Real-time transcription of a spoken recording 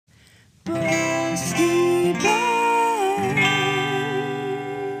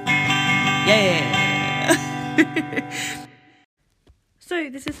Yeah. So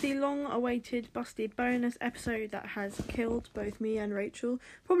this is the long-awaited Busty bonus episode that has killed both me and Rachel.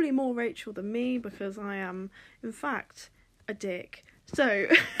 Probably more Rachel than me because I am, in fact, a dick. So,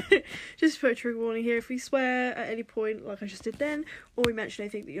 just to put a trigger warning here, if we swear at any point, like I just did then, or we mention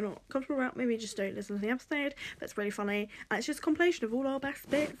anything that you're not comfortable about, maybe just don't listen to the episode. That's really funny. And it's just a compilation of all our best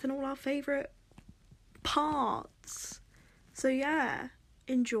bits and all our favourite parts. So yeah,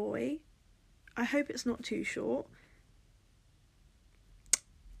 enjoy. I hope it's not too short.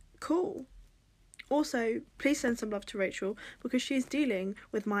 Cool. Also, please send some love to Rachel because she's dealing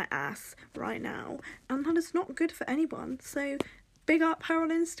with my ass right now, and that is not good for anyone. So, big up her on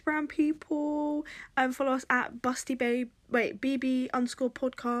Instagram, people. Follow us at BB_podcast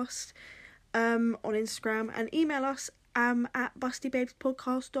on Instagram, and email us at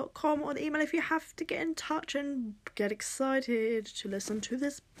bustybabespodcast.com on email if you have to get in touch and get excited to listen to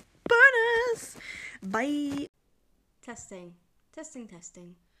this bonus. Bye. Testing.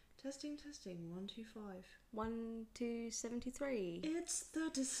 1, 2, 5. 1 to 73. It's the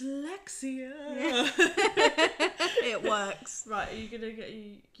dyslexia. It works. Right, are you gonna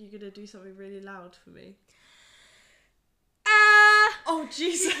do something really loud for me? Oh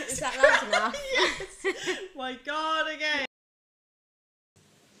Jesus! Is that loud enough? Yes. My God, again.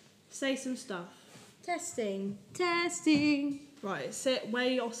 Say some stuff. Testing. Right, sit where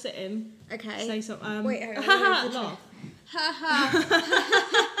you're sitting. Okay. Say something. Wait, hang on. Laugh.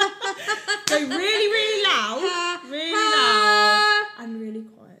 Go really loud, and really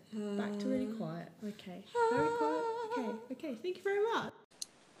quiet. Back to really quiet. Okay, very quiet. Okay. Thank you very much.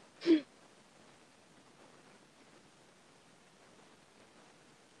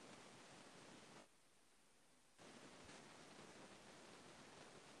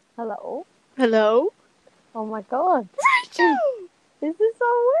 Hello? Oh my god. Rachel! This is so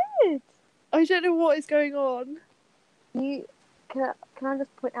weird. I don't know what is going on. Can I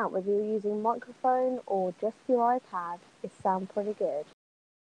just point out whether you're using a microphone or just your iPad, it sounds pretty good.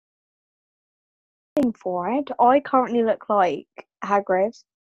 For it, I currently look like Hagrid.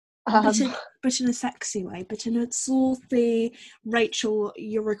 But in a sexy way, but in a salty Rachel,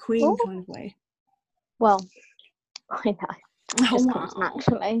 you're a queen kind of way. Well, I know. Oh, Comes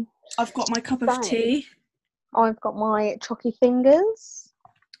naturally. I've got my cup of tea. I've got my chalky fingers.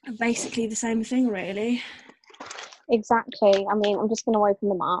 Basically the same thing, really. Exactly. I mean, I'm just going to open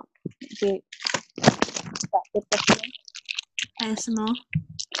them up. ASMR.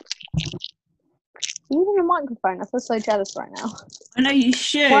 Using a microphone, I feel so jealous right now. I know you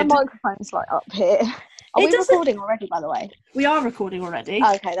should. My microphone's like up here. Are we recording already, by the way? We are recording already.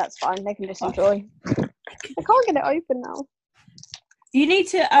 Okay, that's fine. They can just enjoy. I can't get it open now. You need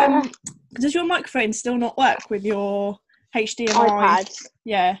to. Does your microphone still not work with your HDMI? iPad.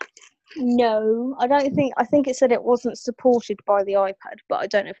 Yeah. No, I don't think. I think it said it wasn't supported by the iPad, but I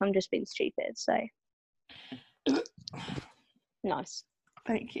don't know if I'm just being stupid. So nice.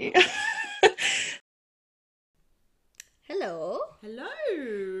 Thank you. Hello.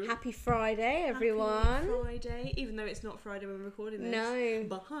 Happy Friday, everyone. Happy Friday, even though it's not Friday when we're recording this. No.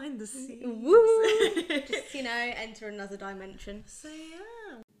 Behind the scenes. Woo! Just, enter another dimension. So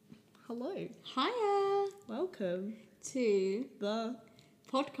yeah. Hello. Hiya. Welcome To the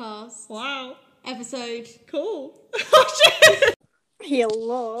podcast. Wow. Episode. Cool.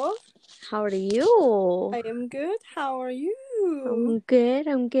 Hello. How are you? I am good. How are you? I'm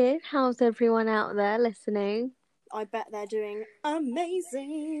good. How's everyone out there listening? I bet they're doing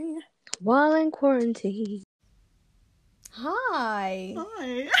amazing. While in quarantine. Hi.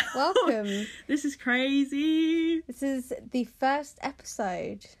 Hi. Welcome. This is crazy. This is the first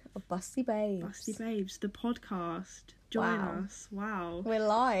episode of Busty Babes. Busty Babes, the podcast. Join us. Wow. We're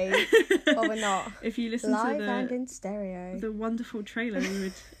live, but we're not. If you listen live to and in stereo. the wonderful trailer, you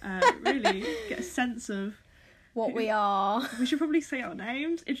would really get a sense of what we are. We should probably say our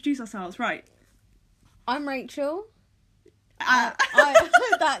names. Introduce ourselves. Right. I'm Rachel.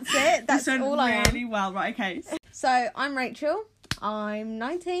 That's it. That's all I am. Really well. Right. Okay. So I'm Rachel. I'm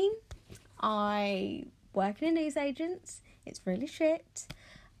 19. I work in a newsagents. It's really shit.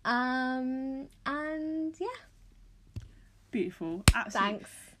 And yeah. Beautiful. Absolutely.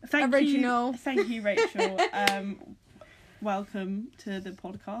 Thanks. Original. Thank you, Rachel. Welcome to the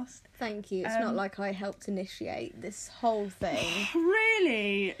podcast. Thank you. It's not like I helped initiate this whole thing.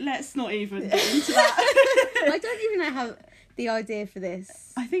 Really? Let's not even get into that. I don't even know how the idea for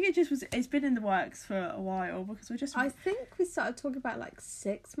this. I think it's been in the works for a while because I think we started talking about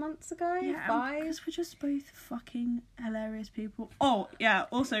 6 months ago. Yeah, 5. because we're just both fucking hilarious people. Oh, yeah.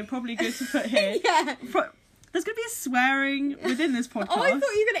 Also, probably good to put here. Yeah. There's going to be a swearing within this podcast. Oh, I thought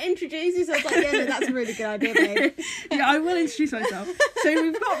you were going to introduce yourself. Like, yeah, no, that's a really good idea, babe. Yeah, I will introduce myself. So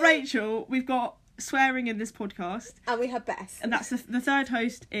we've got Rachel, we've got swearing in this podcast, And we have Beth. and that's the third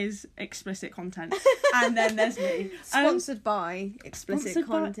host is explicit content, and then there's me. Sponsored by explicit sponsored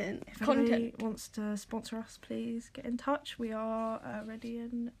by- content. If anybody wants to sponsor us, please get in touch. We are ready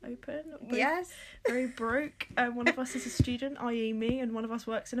and open. Both Yes. very broke. One of us is a student, i.e. me, and one of us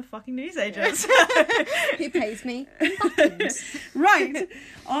works in a fucking newsagent. Who pays me in buttons. Right,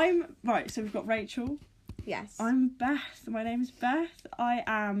 so we've got Rachel. Yes. I'm Beth. My name's Beth. I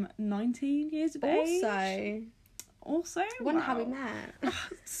am 19 years of age. Also, Wonder how we wow. met.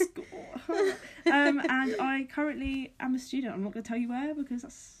 School. And I currently am a student. I'm not going to tell you where because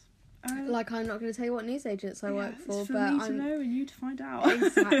that's Like, I'm not going to tell you what newsagents I work for, it's for but me to I'm know and you to find out.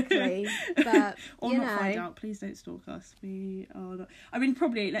 exactly. But Or you not find know, out. Please don't stalk us. We are not. I mean,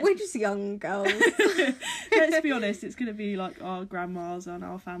 probably. we're just young girls. Let's be honest. It's going to be like our grandmas and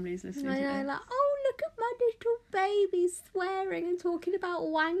our families listening I to know, this. like, oh, look at my little baby swearing and talking about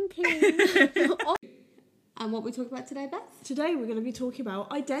wanking. And what we talk about today, Beth? Today we're going to be talking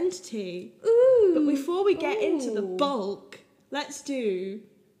about identity. Ooh. But before we get into the Ooh. bulk, let's do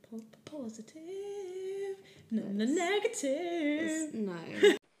positive, no negative. No.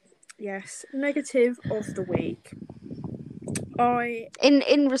 Yes, negative of the week.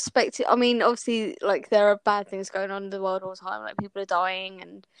 In respect to, I mean, obviously, like, there are bad things going on in the world all the time, like people are dying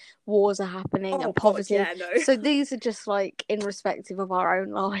and wars are happening and poverty. God, yeah, no. So these are just like in respective of our own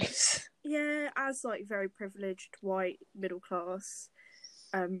lives. Yeah, as like very privileged white middle class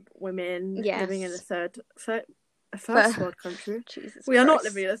women Yes. living in a first world country. Jesus, We are not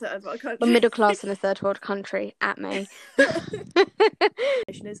Christ. living in a third world country. We're middle class in a third world country. At me.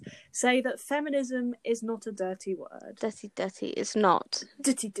 Is say that feminism is not a dirty word. Dirty. It's not.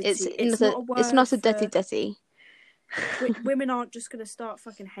 Ditty. It's not a word. It's not a for- dirty. Women aren't just gonna start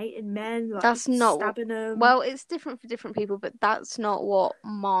fucking hating men. Like, That's not- stabbing them. Well, it's different for different people, but that's not what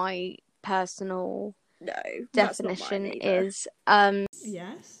my personal no, that's not definition mine either. is.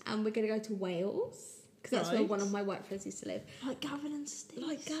 Yes. And we're going to go to Wales, because that's where Right. one of my work friends used to live. Like Gavin and Stacey.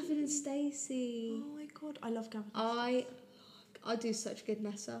 Like Gavin and Stacey. Oh my god, I love Gavin. I do such good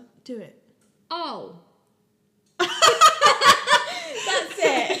Nessa. Do it. Oh. That's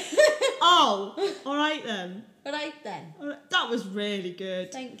it. Oh, all right then. Right then. All right, that was really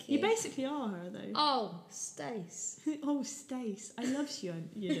good. Thank you. You basically are her though. Oh, Stace. Oh, Stace, I love you.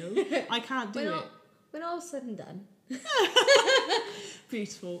 You know, I can't do it. When all said and done.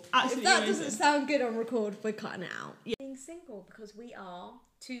 Beautiful, If absolutely that amazing. doesn't sound good on record, we're cutting it out. Being single, because we are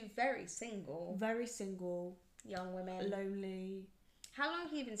two very single Very single, young women. lonely. How long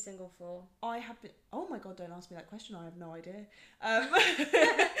have you been single for? I have been. Oh my god! Don't ask me that question. I have no idea.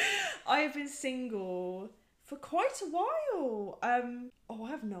 I have been single for quite a while. Oh, I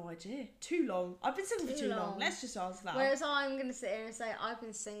have no idea. Too long. I've been single for Too too long. long. Let's just answer that. Whereas I'm going to sit here and say I've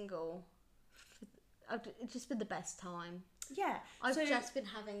been single. It's just been the best time. Yeah. I've so just been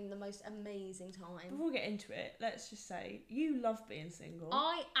having the most amazing time. before we get into it, let's just say you love being single.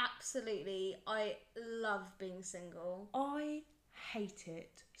 I love being single. I hate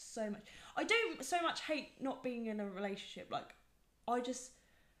it so much. I don't so much hate not being in a relationship. Like, I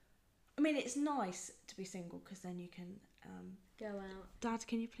mean, it's nice to be single because then you can. Go out. Dad,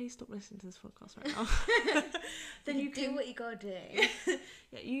 can you please stop listening to this podcast right now? Then you do can. what you gotta do.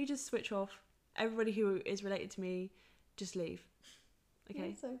 Yeah, you just switch off. Everybody who is related to me, just leave. Okay,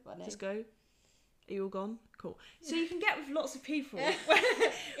 That's so funny. just go. Are you all gone? Cool. So you can get with lots of people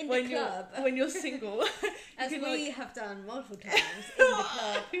In when the you're club. when you're single. As You we can, like- have done multiple times in the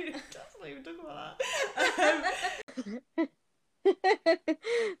club. Let's not even talk about that.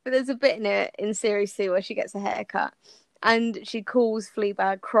 But there's a bit in it in series 2 where she gets a haircut and she calls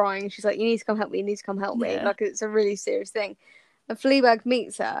Fleabag crying. She's like, "You need to come help me. You need to come help me." Yeah. Like, it's a really serious thing. And Fleabag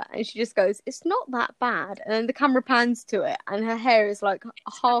meets her and she just goes, "It's not that bad." And then the camera pans to it and her hair is like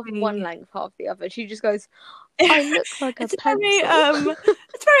half very- one length, half the other. She just goes, "I look like a It's pencil."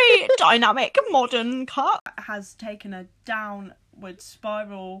 it's very dynamic, modern cut. Has taken a downward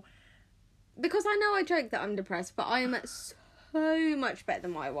spiral. Because I know I joke that I'm depressed, but I am so much better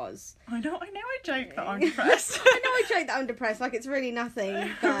than what I was. I know. I joke that I'm depressed. I know I joke that I'm depressed, like it's really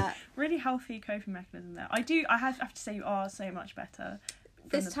nothing, but Really healthy coping mechanism there. I have to say you are so much better. from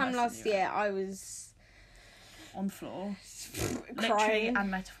this the time person last you are. year I was On the floor. Literally crying.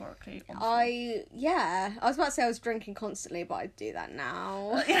 and metaphorically on the floor. I was about to say I was drinking constantly, but I do that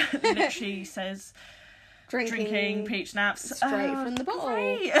now. Yeah, literally says drinking peach snaps straight from the bottle.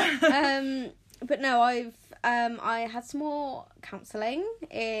 Great. But no, I had some more counselling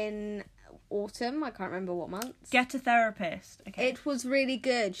in autumn. I can't remember what month. Get a therapist. Okay. It was really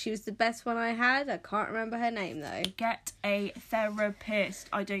good. She was the best one I had. I can't remember her name though. Get a therapist.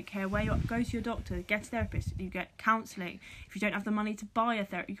 I don't care where you are. Go to your doctor. Get a therapist. You get counselling. If you don't have the money to buy a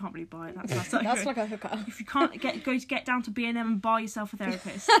therapist, you can't really buy it. That's Like a hooker. If you can't get down to B&M and buy yourself a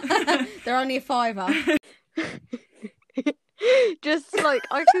therapist. They're only a £5. Just like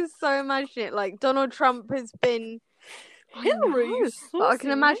I can so imagine it. Like Donald Trump has been. Hillary, you But I can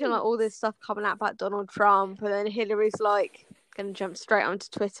saucy imagine like minx. all this stuff coming out about Donald Trump, and then Hillary's like gonna jump straight onto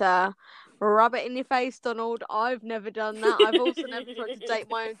Twitter, rub it in your face, Donald. I've never done that. I've also never tried to date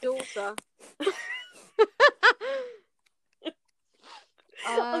my own daughter.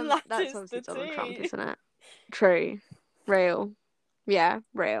 And that That's is obviously the Donald Trump, tea. isn't it? True, real, yeah,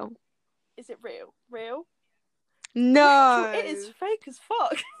 real. Is it real? Real? No, It is fake as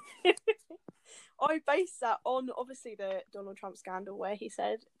fuck. I base that on obviously the Donald Trump scandal where he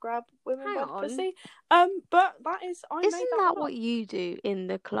said grab women Hang by the on. pussy. But that is I made Isn't that that up. what you do in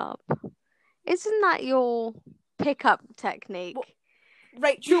the club? Isn't that your pickup technique? What?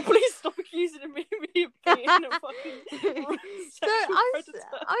 Rachel, please stop accusing me of being a fucking So sexual predator.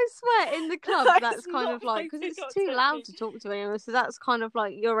 I swear in the club That that's is kind not of like my because it's pickup too loud technique. to talk to anyone, so that's kind of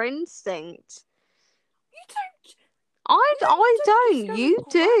like your instinct. You don't. I just don't. go You and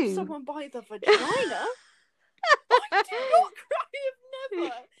grab do. someone by the vagina. I do not. I have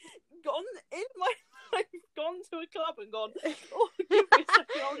never gone in my life, gone to a club and gone, oh, give me a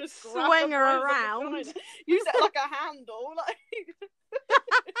second, I'll just grab Swing her her by the around. vagina. Use it like a handle, like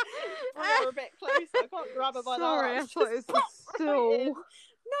bring her a bit closer. I can't grab her by Sorry, the I arms. thought it was Just the pop right stool. in.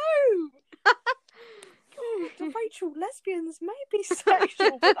 No. God, Rachel, lesbians may be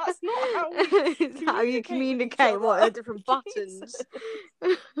sexual, but that's not how we It's how you communicate with each communicate. What other. are different buttons?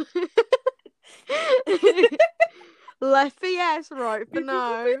 Jesus. Left for yes, right for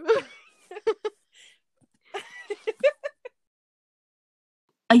no.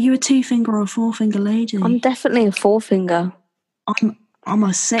 Are you a 2-finger or a 4-finger lady? I'm definitely a 4-finger. I'm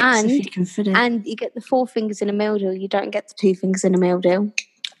a 6 if And- you can fit it. And you get the 4 fingers in a meal deal. You don't get the 2 fingers in a meal deal.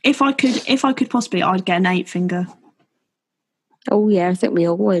 If I could possibly, I'd get an 8-finger. Oh yeah, I think we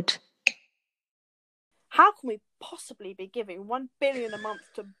all would. How can we possibly be giving 1 billion a month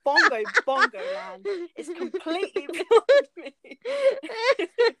to Bongo Land? It's completely beyond me.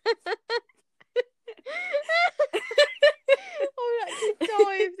 I would actually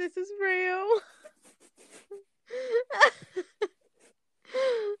die if this is real.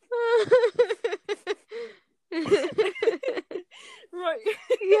 Right.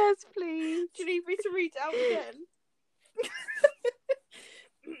 Yes, please. Do you need me to read it out again?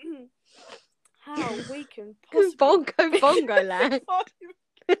 How we can possibly Bongo land. God,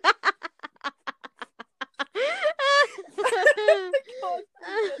 get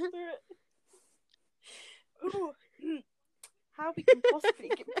through it. Ooh. How we can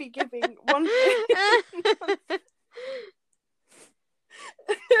possibly be giving 1 billion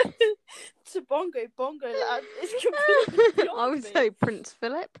to Bongo Land is completely beyond I would me. say Prince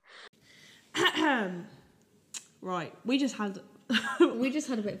Philip. Right, we just had We just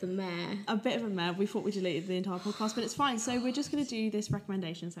had a bit of a mare. a bit of a mess. We thought we deleted the entire podcast, but it's fine. So we're just going to do this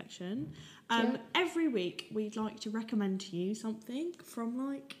recommendation section. Yeah. Every week, we'd like to recommend to you something from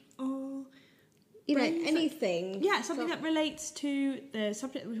like our You know, Brains- anything. yeah, something that relates to the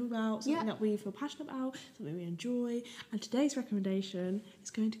subject that we talk about, something Yeah. that we feel passionate about, something we enjoy. And today's recommendation is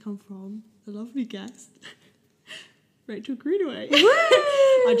going to come from a lovely guest, Rachel Greenaway.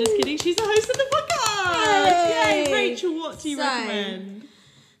 I'm just kidding. She's the host of the podcast. Yay! Yay, Rachel, what do you So, recommend?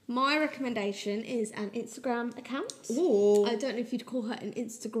 My recommendation is an Instagram account. Ooh. I don't know if you'd call her an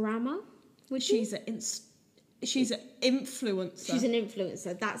Instagrammer. Would you? She's an influencer. She's an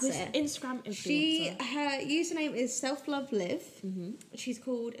influencer. That's This it. Instagram influencer. Her username is selfloveliv. Mm-hmm. She's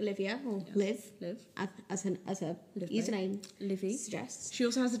called Olivia or Liv, as her Liv, username Livy. suggests. She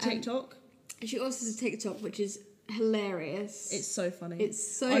also has a TikTok. She also has a TikTok, which is hilarious. It's so funny.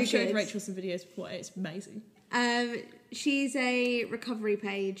 It's so I've showed good. Rachel some videos before. It's amazing. She's a recovery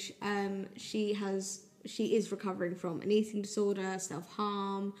page. She is recovering from an eating disorder,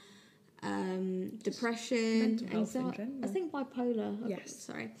 self-harm, depression, Mental health in anxiety. general. I think bipolar. Yes.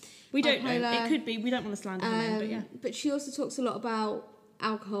 Sorry. We don't know. Bipolar. It could be. We don't want to slander her name, but yeah. But she also talks a lot about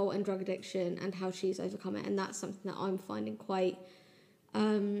alcohol and drug addiction and how she's overcome it, and that's something that I'm finding quite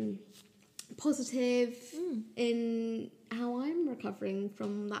positive in how I'm recovering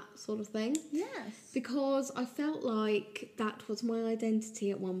from that sort of thing. Yes. Because I felt like that was my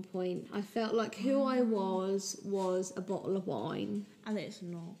identity at one point. I felt like who I was a bottle of wine. And it's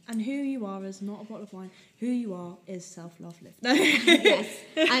not. And who you are is not a bottle of wine. Who you are is self-love lift. No. Yes.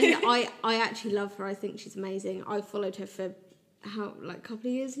 And I actually love her. I think she's amazing. I've followed her for a couple of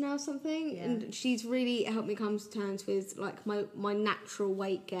years now, something. Yeah. And she's really helped me come to terms with like my natural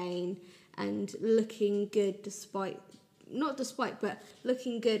weight gain and looking good but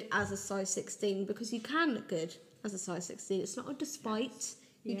looking good as a size 16, because you can look good as a size 16. It's not a despite.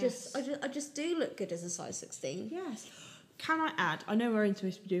 Yes. I just do look good as a size 16. Yes. Can I add, I know we're only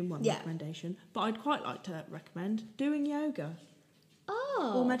supposed to be doing one Yeah. recommendation, but I'd quite like to recommend doing yoga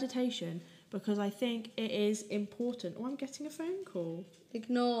Oh. or meditation, because I think it is important. Oh, I'm getting a phone call.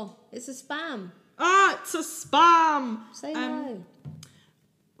 Ignore. It's a spam. Ah, it's a spam! Say no.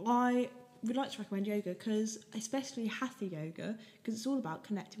 I would like to recommend yoga, because especially hatha yoga, because it's all about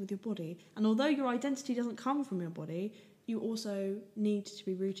connecting with your body. And although your identity doesn't come from your body, you also need to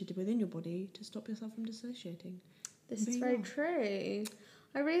be rooted within your body to stop yourself from dissociating. This is There you very are. true.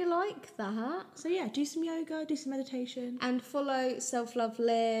 I really like that. So yeah, do some yoga, do some meditation. And follow Self Love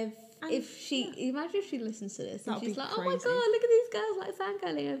Live. And, Imagine if she listens to this and That'd she's be like, oh my crazy. god, look at these girls like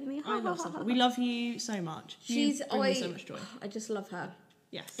fangirling over me. I love Self-Love. We love you so much. She's you bring me so much joy. I just love her.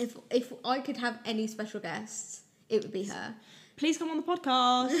 Yes. If I could have any special guests, it would be her. Please come on the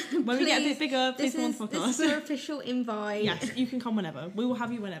podcast. When we get a bit bigger, please come on the podcast. This is your official invite. Yes, you can come whenever. We will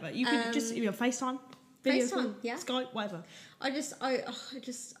have you whenever. You can just FaceTime, video call, FaceTime, yeah. Skype, whatever. I just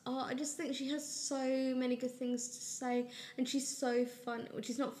think she has so many good things to say, and she's so fun. Well,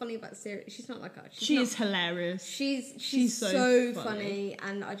 she's not funny about serious. She's not like that. She is hilarious. She's so so funny. funny,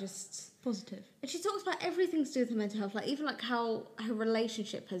 and I just. Positive. And she talks about everything to do with her mental health, like even like how her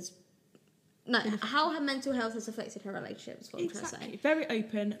relationship has. No, how her mental health has affected her relationship is what I'm trying to say. Very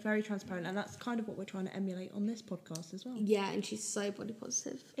open, very transparent, and that's kind of what we're trying to emulate on this podcast as well. Yeah, and she's so body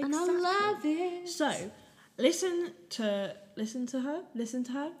positive. And I Exactly. love it. So, listen to her.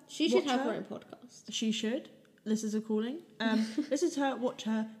 She should watch have her own podcast. She should. This is a calling. Listen to her, watch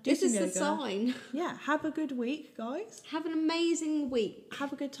her, do This some is yoga. the sign. Yeah, have a good week, guys. Have an amazing week.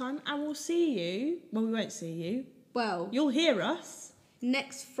 Have a good time, and we'll see you. Well, we won't see you. Well, You'll hear us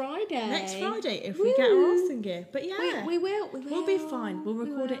next Friday. next Friday if we get our arse in gear. But yeah, We will. we'll be fine. We'll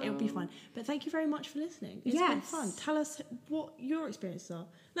record it. It'll be fine. But thank you very much for listening. It's been Yes. fun. Tell us what your experiences are.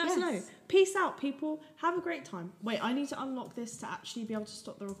 Let us Yes. know. Peace out, people. Have a great time. Wait, I need to unlock this to actually be able to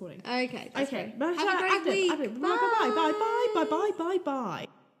stop the recording. Okay. That's Okay. great. Have a great week. Bye.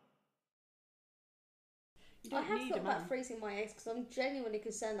 I have thought about freezing my eggs because I'm genuinely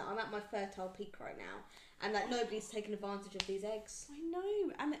concerned that I'm at my fertile peak right now, and that nobody's taken advantage of these eggs. I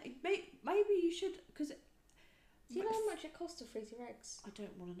know, and maybe you should, because Do you know how much it costs to freeze your eggs? I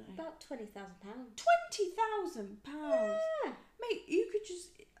don't want to know. About £20,000. £20,000, Yeah. mate. You could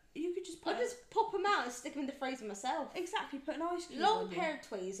just put I'll just pop them out and stick them in the freezer myself. exactly put an ice cube Long on pair of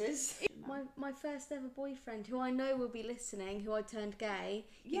tweezers. My first ever boyfriend, who I know will be listening, who I turned gay.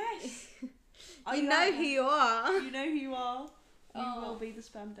 Yes. You know who you are. You know who you are. You Oh. will be the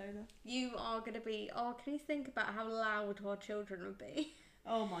sperm donor. You are going to be. Oh, can you think about how loud our children would be?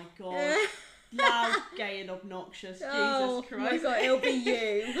 Oh my god. Loud, gay, and obnoxious. Jesus Christ. Oh my god, it'll be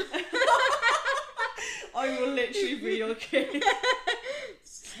you. I will literally be your kid.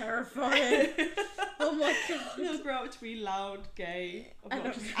 It's terrifying. Oh my god. He'll grow up to be loud, gay, And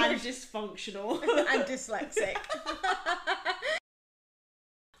obnoxious, and dysfunctional. And dyslexic.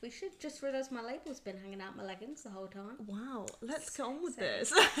 We should just realise my label's been hanging out my leggings the whole time. Wow, let's get on with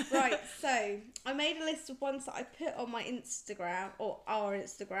this. Right, so I made a list of ones that I put on my Instagram, or our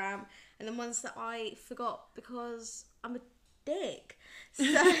Instagram, and the ones that I forgot because I'm a dick. So,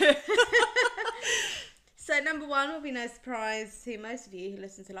 so number one will be no surprise to most of you who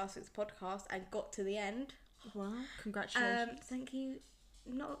listened to last week's podcast and got to the end. Wow, congratulations. Thank you.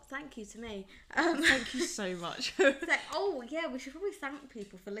 Not thank you to me. Thank you so much. Oh yeah, we should probably thank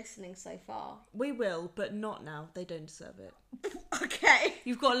people for listening so far. We will, but not now. They don't deserve it. Okay.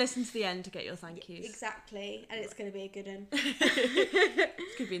 You've got to listen to the end to get your thank yous. Exactly, and it's going to be a good one.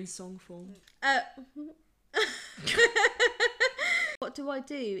 It's going to be in song form. What do I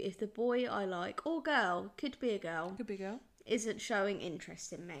do if the boy I like, or girl, could be a girl, Could be a girl. isn't showing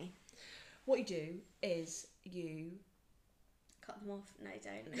interest in me? What you do is you... Cut them off. No,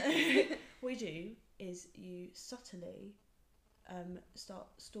 don't. What you do is you subtly start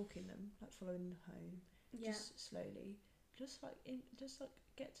stalking them, like following them home, Yeah. just slowly, just like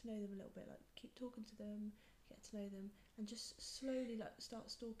get to know them a little bit, like keep talking to them, get to know them, and just slowly like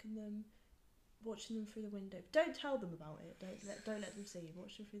start stalking them, watching them through the window. Don't tell them about it. Don't let them see you.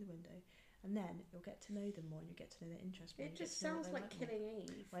 Watch them through the window, and then you'll get to know them more, and you'll get to know their interests more. It just sounds like killing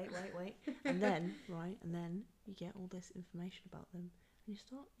Eve. Wait. And then you get all this information about them, and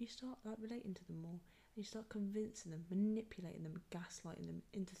you start like relating to them more. And you start convincing them, manipulating them, gaslighting them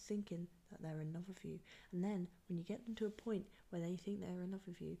into thinking that they're in love with you. And then when you get them to a point where they think they're in love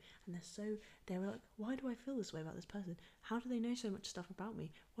with you, and they're like, why do I feel this way about this person? How do they know so much stuff about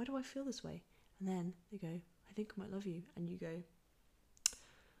me? Why do I feel this way? And then they go, I think I might love you. And you go,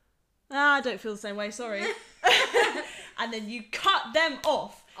 I don't feel the same way, sorry. And then you cut them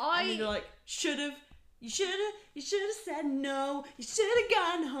off. And then you're like, you should have said no, you should have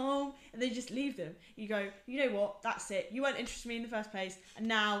gone home. And then you just leave them. You go, you know what, that's it. You weren't interested in me in the first place. And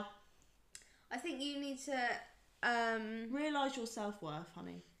now... I think you need to... realise your self-worth,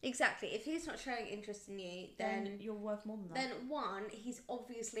 honey. Exactly. If he's not showing interest in you, then you're worth more than that. Then one, he's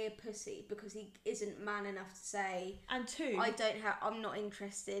obviously a pussy because he isn't man enough to say. And two, I'm not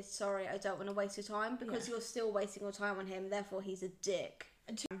interested. Sorry, I don't want to waste your time because you're still wasting your time on him. Therefore, he's a dick.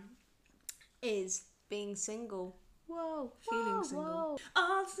 And two, is being single. Whoa, Feeling single. Whoa.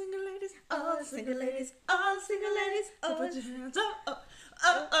 All single ladies, all single ladies, all single ladies. So put your hands up.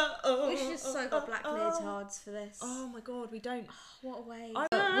 We should have so got black leotards for this. Oh my god, we don't. What a waste.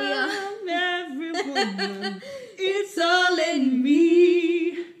 We are every woman. It's all in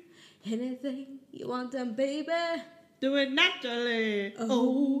me. Anything you want done, baby. Do it naturally.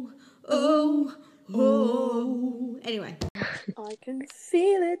 Anyway. I can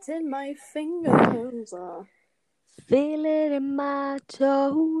feel it in my fingers. Feel it in my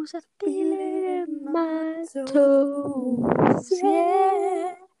toes. I feel it in my toes.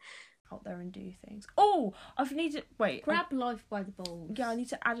 Yeah. Out there and do things. Oh, I need to wait. Grab life by the balls. Yeah, I need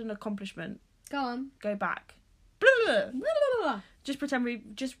to add an accomplishment. Go on. Go back. Blah, blah, blah. Just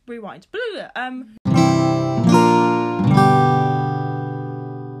pretend just rewind.